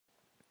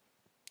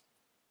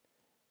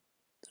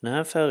Den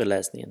här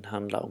föreläsningen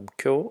handlar om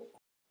K.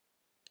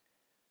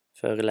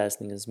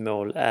 Föreläsningens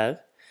mål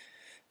är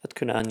att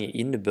kunna ange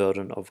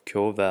innebörden av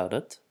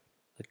K-värdet,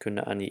 att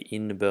kunna ange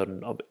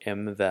innebörden av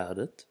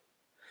M-värdet,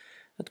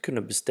 att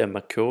kunna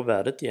bestämma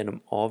K-värdet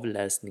genom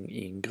avläsning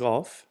i en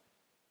graf,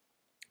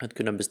 att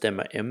kunna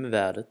bestämma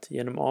M-värdet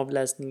genom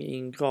avläsning i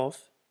en graf,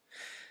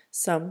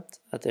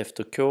 samt att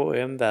efter K och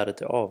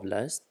M-värdet är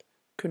avläst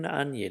kunna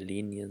ange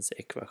linjens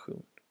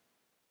ekvation.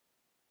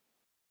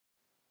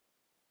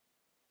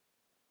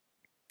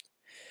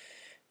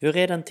 Vi har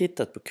redan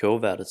tittat på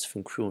K-värdets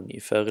funktion i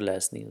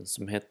föreläsningen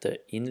som hette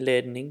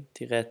Inledning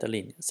till Räta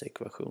linjens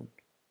ekvation.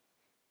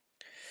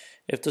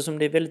 Eftersom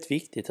det är väldigt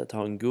viktigt att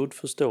ha en god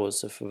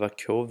förståelse för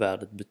vad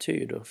K-värdet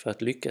betyder för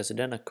att lyckas i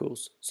denna kurs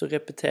så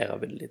repeterar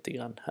vi det lite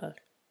grann här.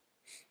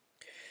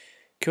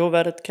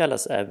 K-värdet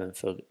kallas även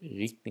för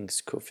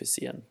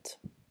riktningskoefficient.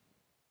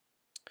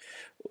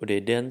 Och det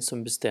är den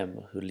som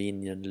bestämmer hur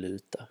linjen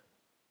lutar.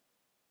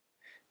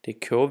 Det är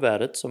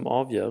K-värdet som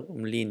avgör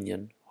om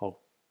linjen har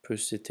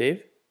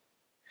positiv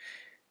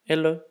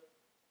eller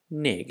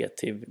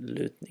negativ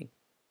lutning.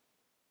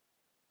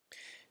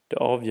 Det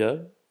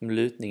avgör om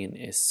lutningen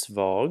är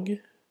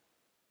svag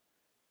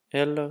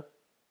eller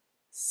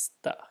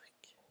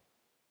stark.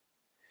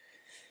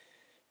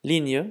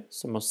 Linjer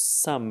som har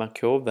samma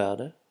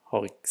K-värde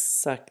har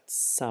exakt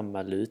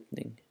samma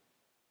lutning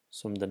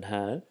som den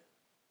här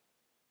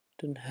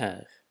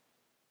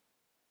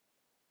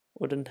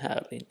och den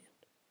här linjen.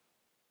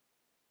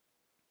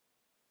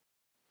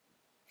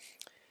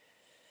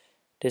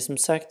 Det är som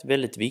sagt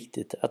väldigt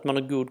viktigt att man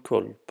har god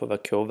koll på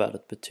vad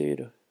K-värdet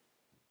betyder.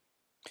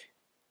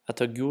 Att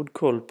ha god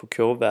koll på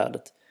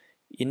K-värdet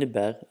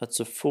innebär att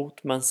så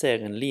fort man ser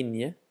en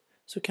linje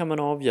så kan man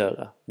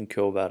avgöra om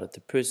K-värdet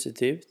är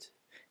positivt,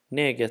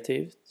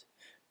 negativt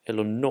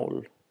eller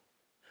noll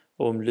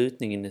och om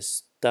lutningen är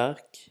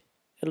stark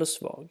eller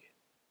svag.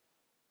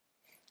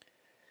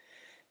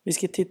 Vi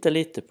ska titta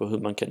lite på hur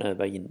man kan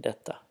öva in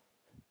detta.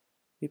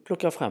 Vi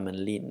plockar fram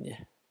en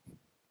linje.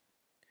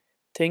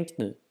 Tänk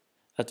nu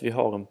att vi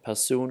har en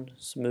person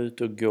som är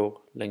ute och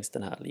går längs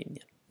den här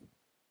linjen.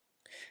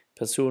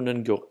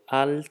 Personen går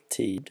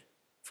alltid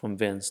från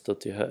vänster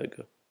till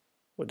höger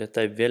och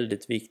detta är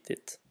väldigt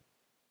viktigt.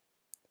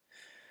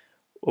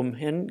 Om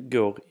hen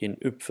går i en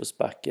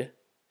uppförsbacke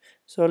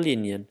så har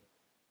linjen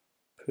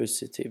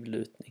positiv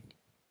lutning.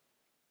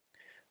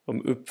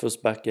 Om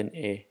uppförsbacken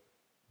är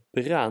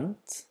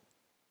brant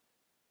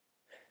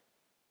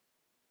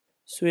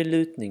så är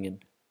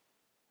lutningen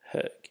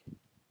hög.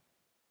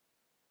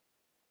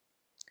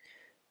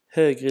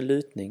 Högre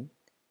lutning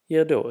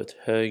ger då ett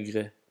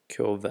högre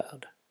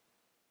K-värde.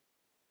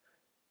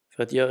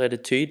 För att göra det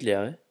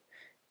tydligare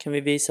kan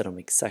vi visa de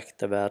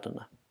exakta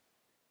värdena.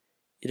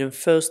 I den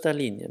första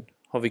linjen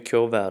har vi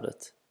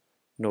K-värdet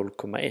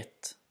 0,1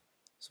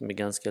 som är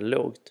ganska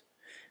lågt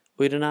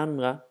och i den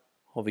andra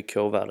har vi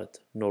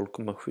K-värdet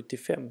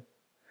 0,75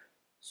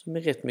 som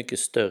är rätt mycket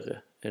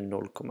större än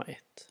 0,1.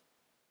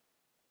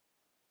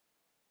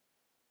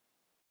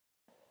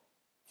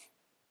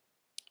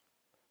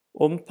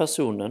 Om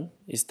personen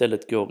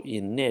istället går i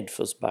en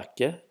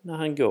nedförsbacke när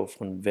han går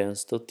från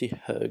vänster till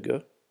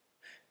höger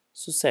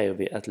så säger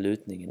vi att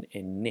lutningen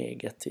är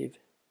negativ.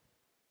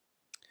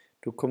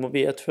 Då kommer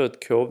vi att få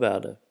ett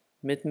K-värde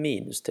med ett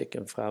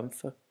minustecken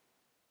framför.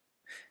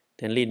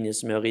 Den linje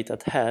som jag har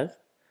ritat här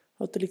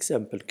har till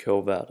exempel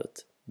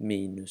K-värdet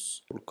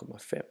minus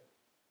 0,5.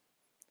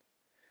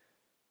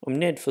 Om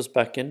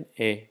nedförsbacken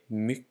är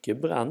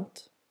mycket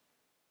brant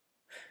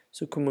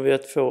så kommer vi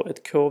att få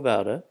ett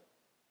K-värde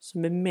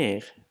som är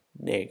mer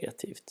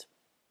negativt.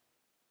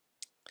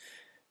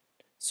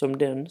 Som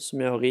den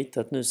som jag har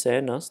ritat nu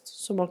senast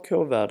som har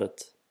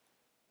K-värdet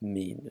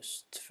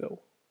minus 2.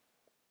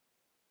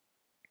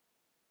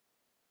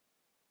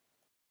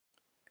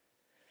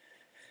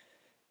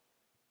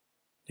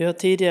 Vi har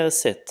tidigare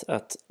sett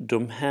att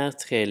de här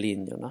tre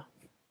linjerna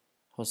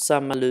har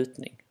samma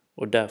lutning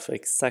och därför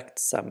exakt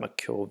samma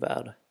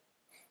K-värde.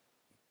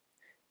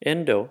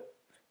 Ändå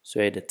så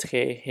är det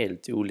tre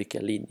helt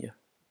olika linjer.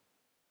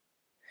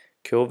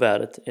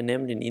 K-värdet är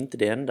nämligen inte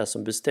det enda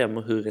som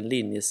bestämmer hur en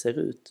linje ser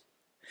ut.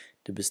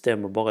 Det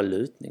bestämmer bara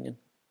lutningen.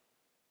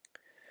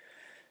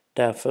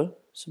 Därför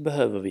så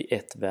behöver vi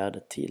ett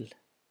värde till.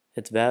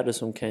 Ett värde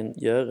som kan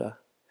göra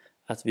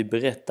att vi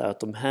berättar att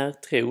de här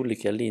tre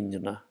olika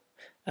linjerna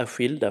är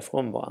skilda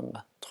från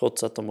varandra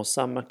trots att de har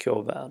samma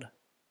K-värde.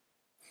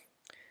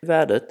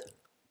 Värdet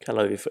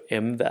kallar vi för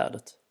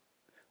M-värdet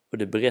och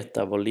det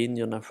berättar var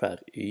linjerna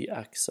skär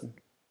y-axeln.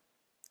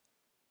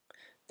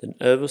 Den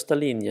översta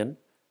linjen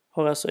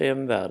har alltså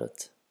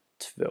M-värdet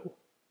 2.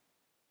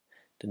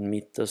 Den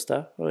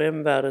mittersta har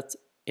M-värdet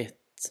 1.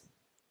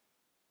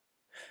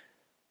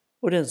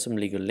 Och den som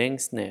ligger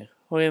längst ner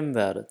har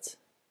M-värdet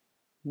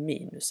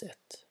minus 1.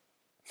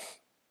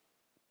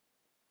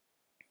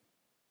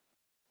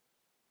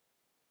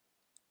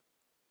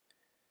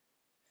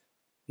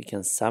 Vi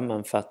kan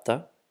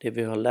sammanfatta det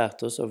vi har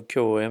lärt oss av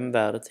K och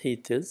M-värdet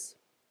hittills.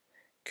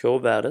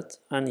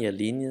 K-värdet anger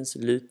linjens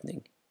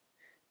lutning.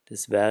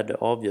 Dess värde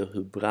avgör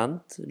hur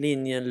brant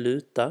linjen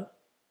lutar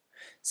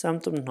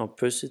samt om den har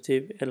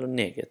positiv eller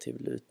negativ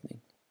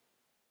lutning.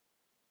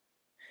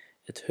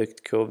 Ett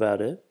högt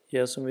k-värde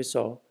ger som vi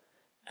sa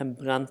en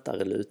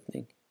brantare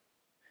lutning.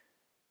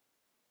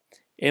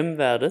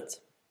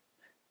 M-värdet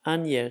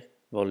anger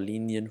var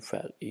linjen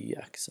skär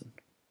y-axeln.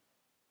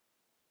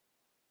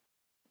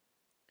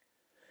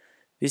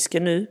 Vi ska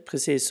nu,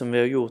 precis som vi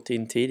har gjort i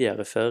en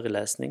tidigare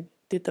föreläsning,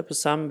 titta på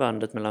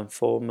sambandet mellan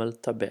formel,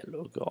 tabell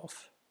och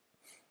graf.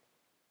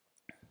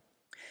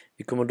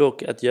 Vi kommer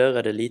dock att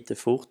göra det lite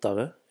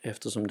fortare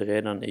eftersom det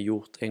redan är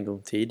gjort en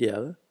gång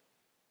tidigare.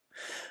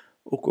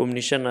 Och om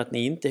ni känner att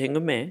ni inte hänger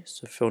med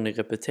så får ni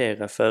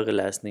repetera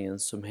föreläsningen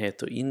som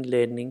heter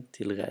Inledning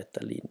till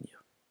räta linjer.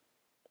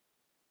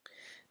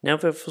 När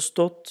vi har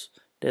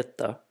förstått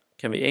detta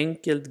kan vi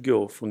enkelt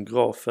gå från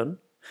grafen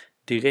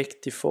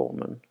direkt till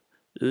formeln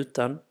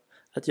utan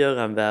att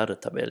göra en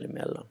värdetabell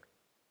emellan.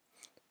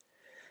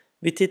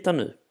 Vi tittar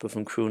nu på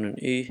funktionen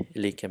y är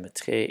lika med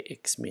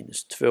 3x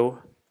minus 2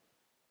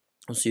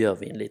 och så gör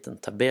vi en liten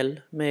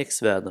tabell med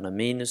x-värdena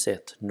minus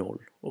 1,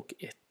 0 och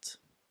 1.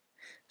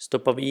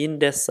 Stoppar vi in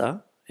dessa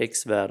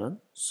x-värden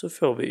så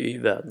får vi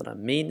y-värdena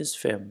minus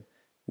 5,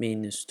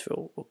 minus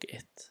 2 och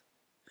 1.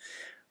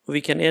 Och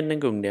vi kan än en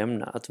gång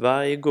nämna att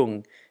varje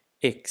gång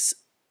x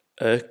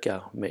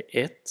ökar med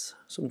 1,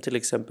 som till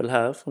exempel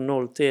här från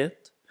 0 till 1,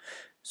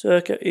 så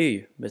ökar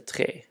y med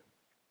 3.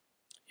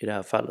 I det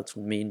här fallet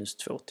från minus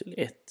 2 till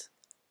 1.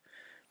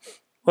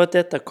 Och att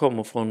detta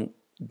kommer från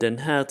den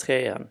här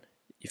trean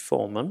i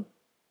formen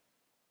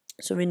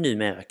som vi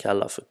numera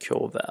kallar för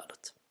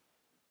k-värdet.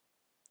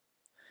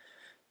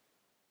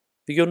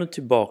 Vi går nu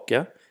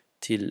tillbaka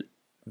till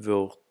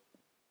vår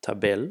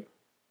tabell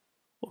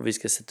och vi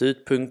ska sätta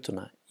ut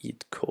punkterna i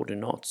ett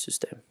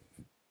koordinatsystem.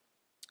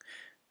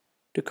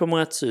 Det kommer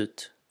att se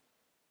ut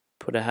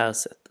på det här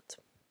sättet.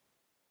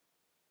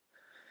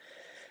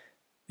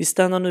 Vi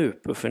stannar nu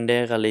upp och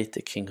funderar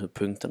lite kring hur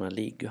punkterna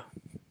ligger.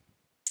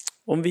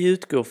 Om vi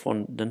utgår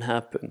från den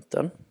här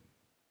punkten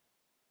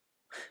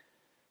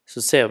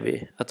så ser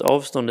vi att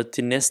avståndet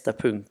till nästa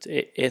punkt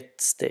är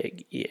ett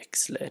steg i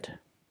x-led.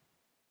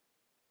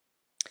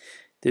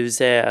 Det vill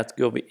säga att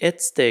går vi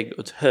ett steg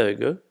åt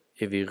höger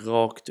är vi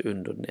rakt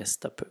under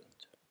nästa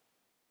punkt.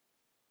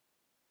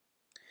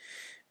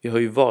 Vi har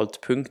ju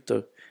valt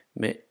punkter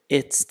med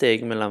ett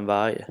steg mellan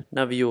varje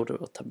när vi gjorde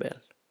vår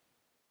tabell.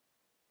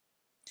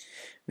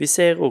 Vi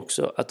ser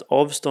också att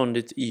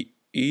avståndet i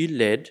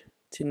y-led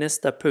till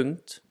nästa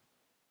punkt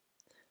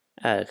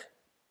är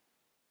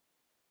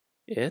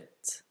 1,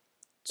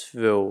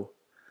 2,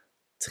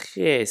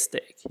 3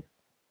 steg.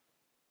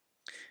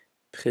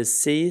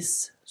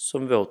 Precis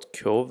som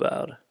vårt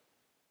k-värde.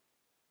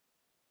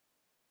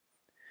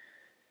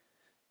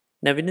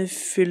 När vi nu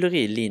fyller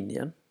i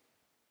linjen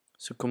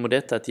så kommer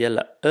detta att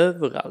gälla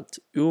överallt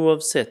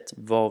oavsett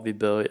var vi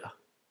börjar.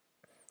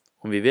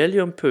 Om vi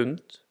väljer en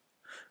punkt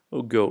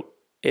och går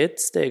ett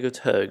steg åt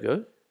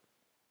höger,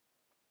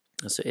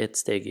 alltså ett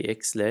steg i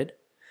x-led,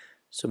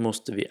 så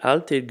måste vi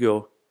alltid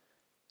gå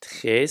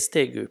 3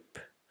 steg upp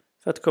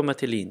för att komma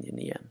till linjen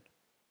igen.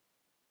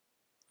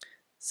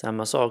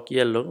 Samma sak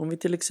gäller om vi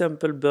till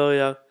exempel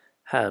börjar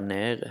här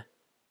nere.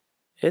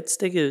 Ett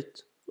steg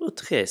ut och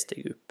 3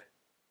 steg upp.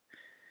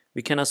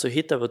 Vi kan alltså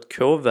hitta vårt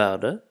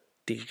k-värde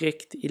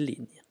direkt i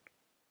linjen.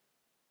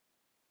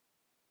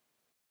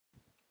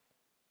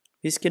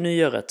 Vi ska nu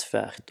göra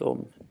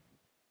tvärtom.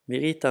 Vi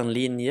ritar en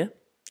linje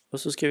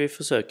och så ska vi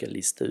försöka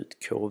lista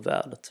ut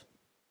k-värdet.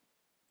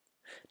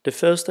 Det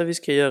första vi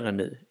ska göra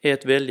nu är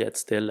att välja ett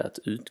ställe att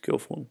utgå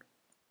från.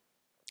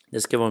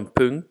 Det ska vara en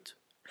punkt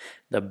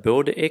där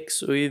både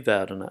x och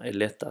y-värdena är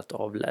lätta att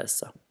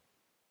avläsa.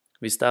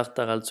 Vi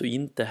startar alltså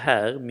inte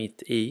här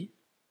mitt i,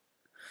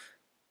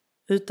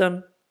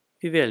 utan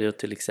vi väljer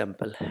till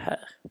exempel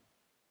här.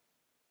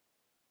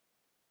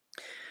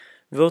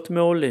 Vårt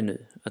mål är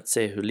nu att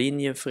se hur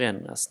linjen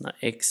förändras när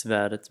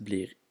x-värdet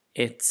blir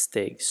ett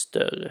steg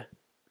större.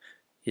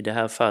 I det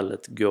här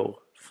fallet går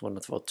från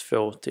att vara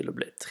 2 till att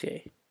bli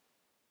 3.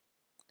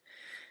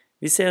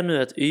 Vi ser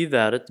nu att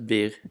y-värdet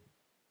blir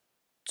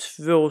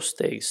 2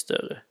 steg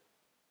större.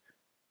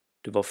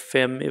 Det var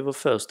 5 i vår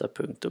första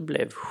punkt och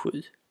blev 7.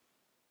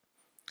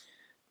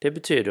 Det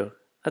betyder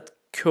att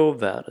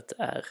k-värdet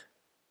är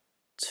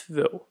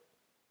 2.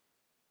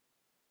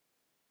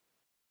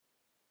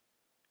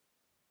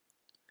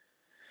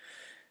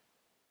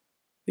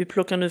 Vi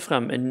plockar nu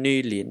fram en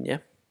ny linje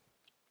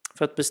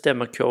för att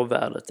bestämma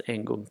k-värdet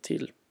en gång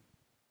till.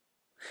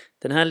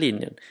 Den här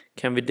linjen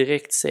kan vi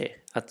direkt se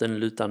att den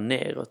lutar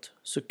neråt,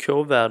 så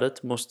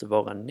k-värdet måste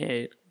vara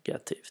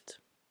negativt.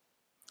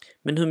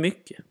 Men hur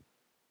mycket?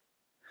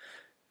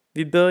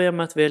 Vi börjar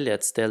med att välja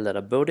ett ställe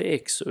där både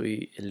x och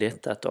y är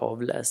lätta att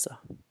avläsa.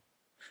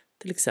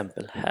 Till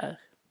exempel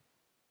här.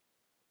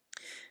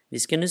 Vi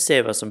ska nu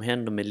se vad som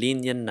händer med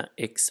linjen när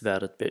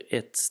x-värdet blir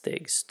ett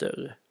steg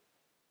större.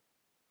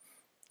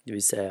 Det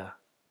vill säga,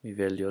 vi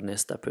väljer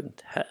nästa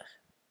punkt här.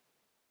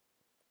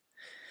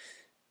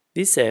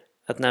 Vi ser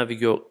att när vi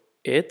går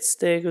ett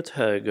steg åt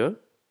höger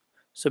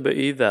så blir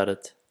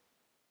y-värdet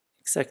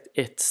exakt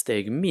ett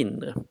steg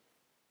mindre.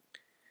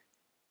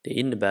 Det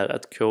innebär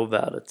att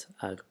k-värdet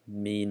är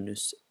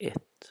minus 1.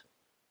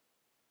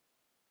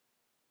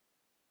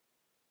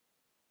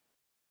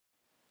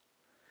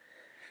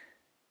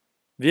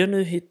 Vi har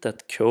nu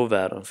hittat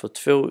k-värden för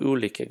två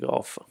olika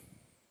grafer.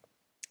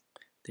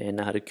 Det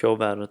ena hade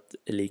k-värdet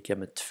lika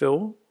med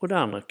 2 och det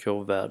andra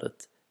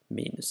k-värdet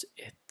minus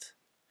 1.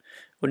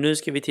 Och nu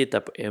ska vi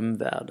titta på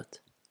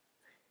m-värdet.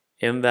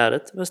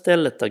 M-värdet var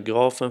stället där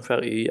grafen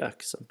skär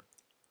y-axeln.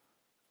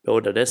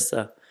 Båda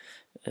dessa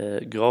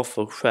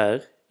grafer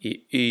skär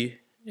i y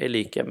är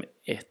lika med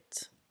 1.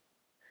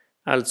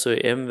 Alltså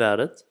är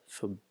m-värdet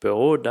för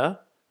båda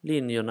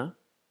linjerna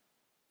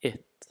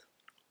 1.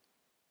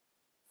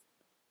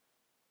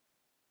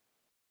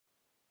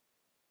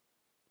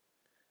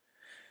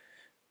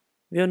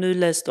 Vi har nu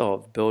läst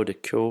av både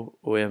k-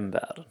 och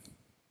m-värden.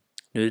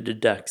 Nu är det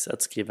dags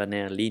att skriva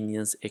ner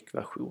linjens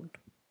ekvation.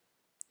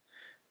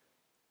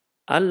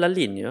 Alla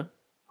linjer,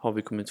 har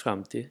vi kommit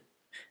fram till,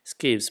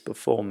 skrivs på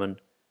formen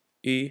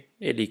y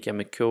är lika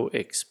med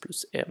kx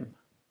plus m.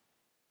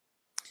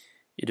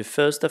 I det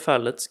första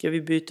fallet ska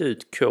vi byta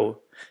ut k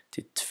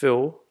till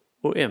 2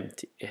 och m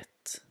till 1.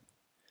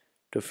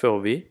 Då får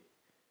vi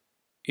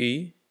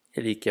y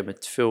är lika med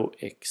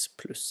 2x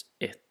plus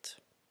 1.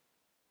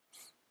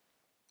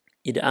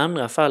 I det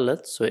andra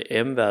fallet så är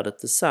m-värdet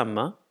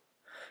detsamma,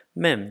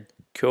 men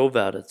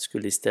k-värdet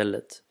skulle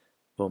istället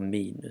vara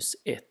minus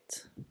 1.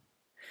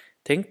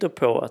 Tänk då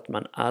på att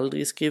man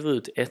aldrig skriver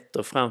ut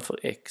ettor framför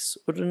x,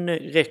 och det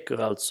räcker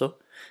alltså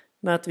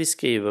med att vi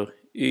skriver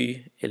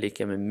y är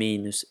lika med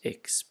minus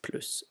x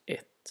plus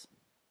 1.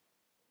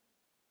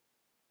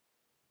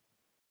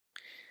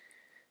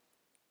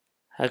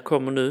 Här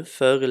kommer nu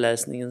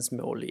föreläsningens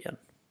mål igen.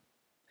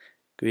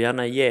 Gå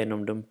gärna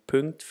igenom dem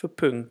punkt för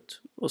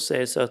punkt och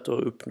se så att du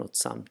har uppnått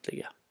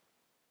samtliga.